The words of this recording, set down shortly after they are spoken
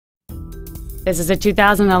This is a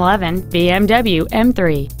 2011 BMW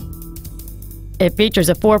M3. It features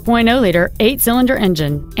a 4.0-liter 8-cylinder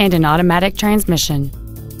engine and an automatic transmission.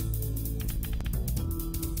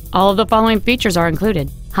 All of the following features are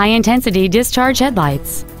included: high-intensity discharge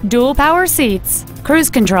headlights, dual power seats,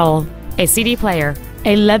 cruise control, a CD player,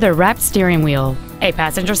 a leather-wrapped steering wheel, a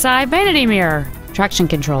passenger side vanity mirror, traction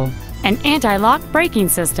control, an anti-lock braking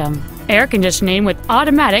system, air conditioning with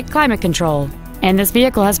automatic climate control, and this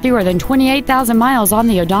vehicle has fewer than 28,000 miles on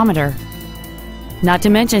the odometer. Not to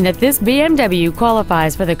mention that this BMW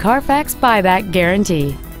qualifies for the Carfax buyback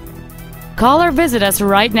guarantee. Call or visit us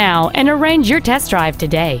right now and arrange your test drive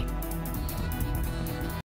today.